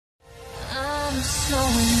What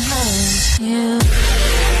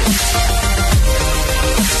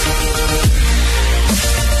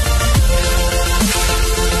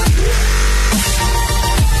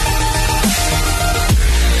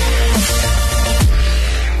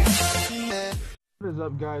is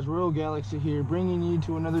up, guys? Royal Galaxy here, bringing you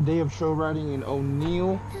to another day of show riding in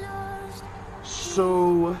Oneil.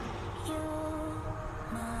 So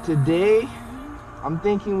today I'm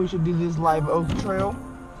thinking we should do this live oak trail.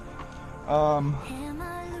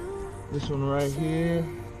 This one right here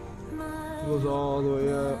goes all the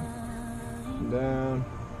way up and down.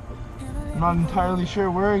 I'm not entirely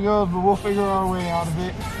sure where it goes, but we'll figure our way out of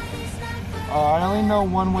it. I only know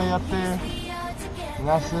one way up there, and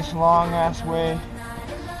that's this long ass way.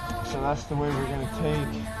 So that's the way we're gonna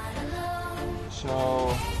take.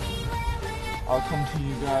 So I'll come to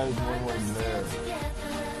you guys when we're there.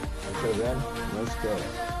 Okay then, let's go.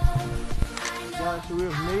 Guys, so we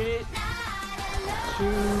have made it to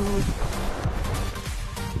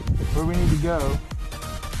where we need to go.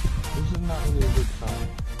 This is not really a good sign.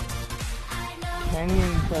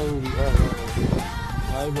 Canyon clarity,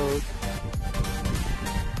 live oak.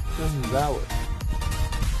 This is that way.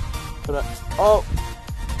 But oh!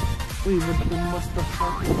 Wait, what the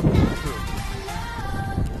fuck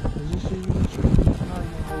is this even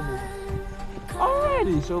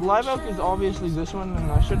Alrighty, so live oak is obviously this one,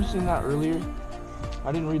 and I should have seen that earlier.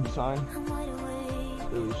 I didn't read the sign. It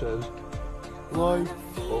really says live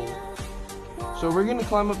oak. So we're gonna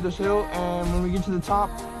climb up this hill, and when we get to the top,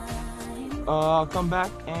 I'll come back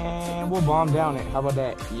and we'll bomb down it. How about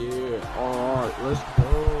that? Yeah. Alright, let's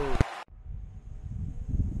go.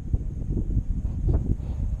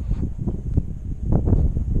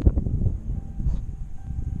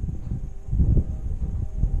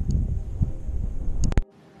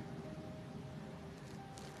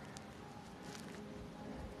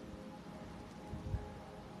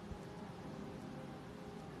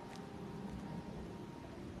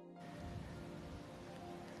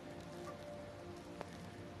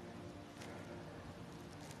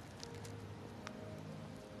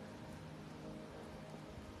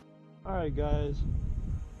 Alright guys,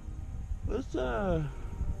 let's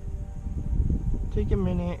take a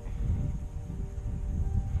minute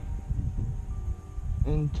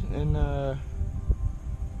and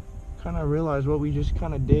kind of realize what we just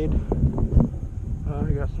kind of did. I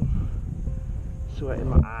got some sweat in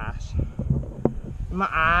my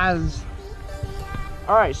eyes.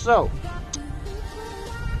 Alright, so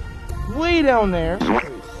way down there.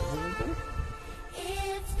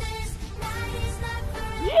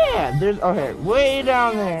 Yeah, there's, okay, way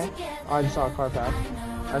down there. Oh, I just saw a car pass.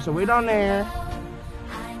 Alright, so way down there,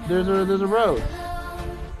 there's a road.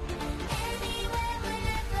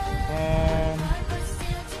 And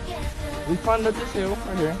we climbed up this hill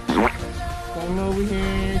right here. Came over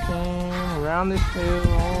here, came around this hill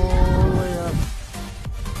all the way up.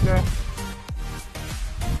 Okay.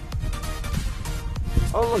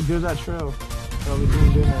 Oh look, there's that trail. Oh, we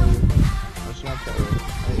zoomed in earlier. Oh, Snapchat road.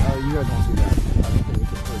 Oh, you guys don't see that. I don't think we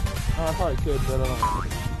could put. I probably could, but I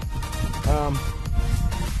don't.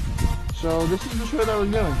 So this is the trail that we're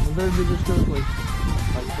doing. It literally just goes like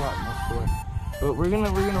flat most of the way. But we're gonna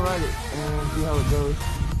ride it and see how it goes.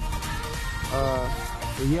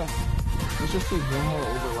 But yeah, let's just take one more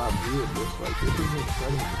overlap view of this. Like this is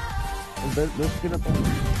incredible. And let's get up on.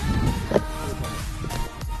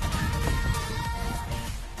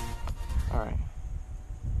 All right.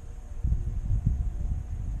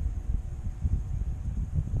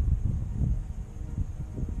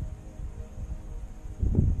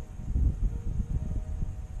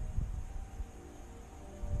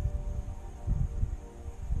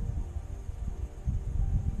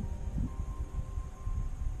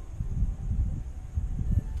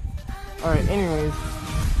 Alright, anyways,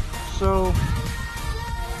 so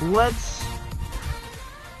let's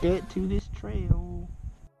get to this trail.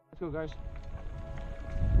 Let's go, guys.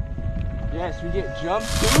 Yes, we get jumped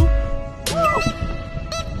too. Woo! Oh,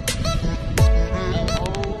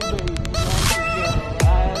 baby, let's go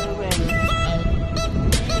right away.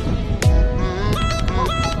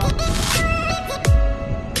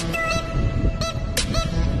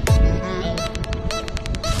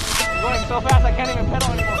 I'm going so fast I can't even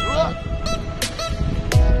pedal anymore. Look!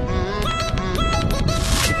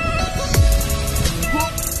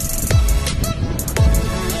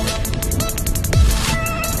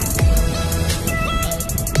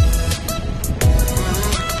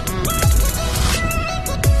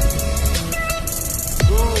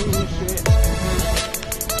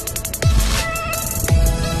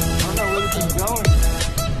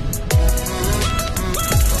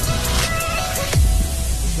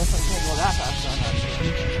 Definitely can't go that fast, though.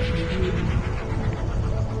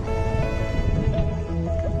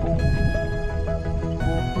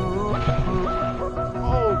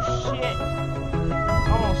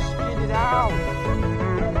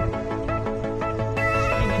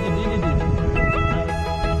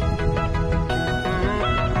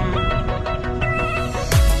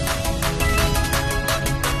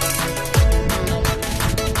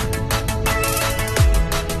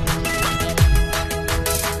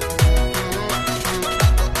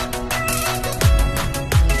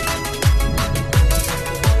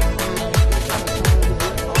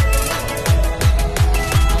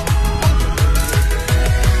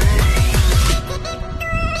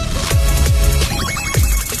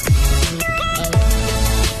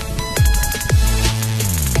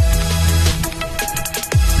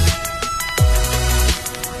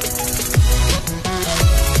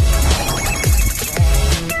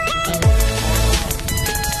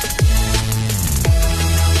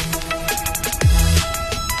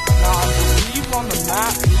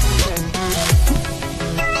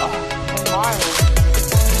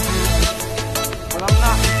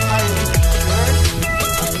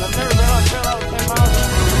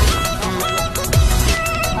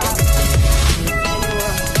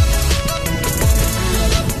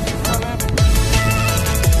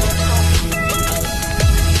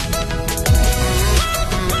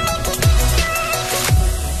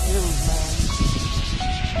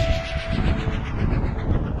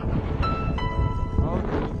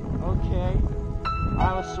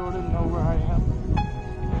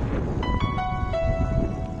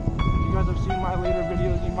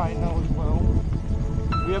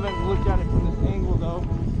 We haven't looked at it from this angle though.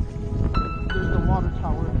 There's the water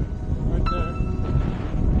tower right there.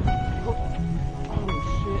 Oh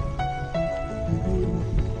shit.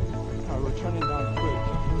 Alright, we're turning down quick.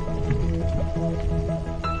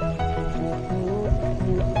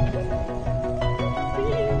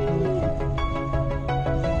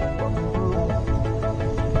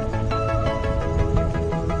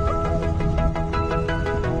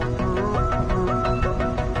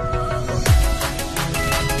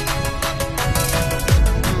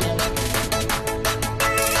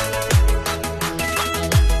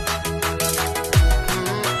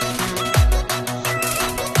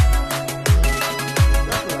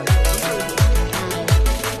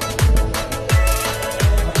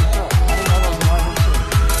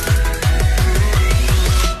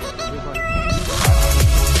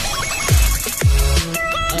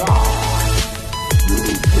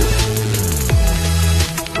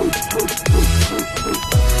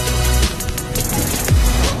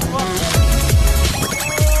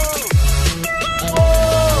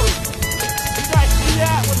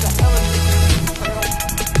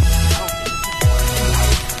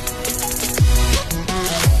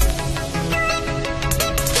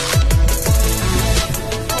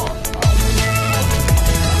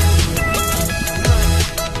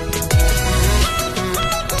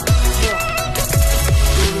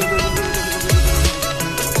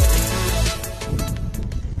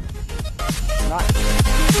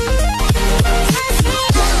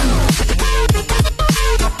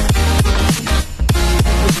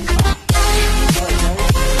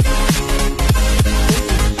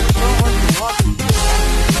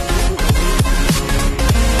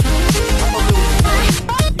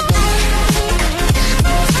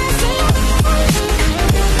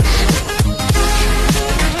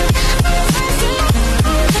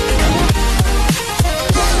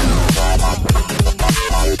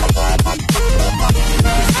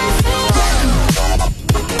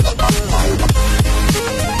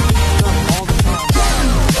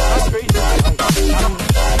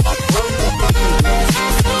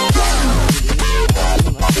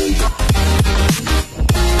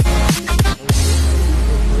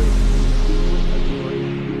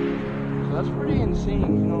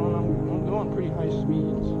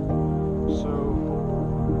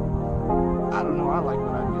 I don't know, I like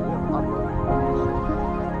what I do. I love it.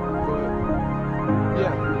 But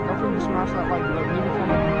yeah, don't forget to smash that like button. Leave a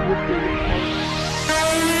comment with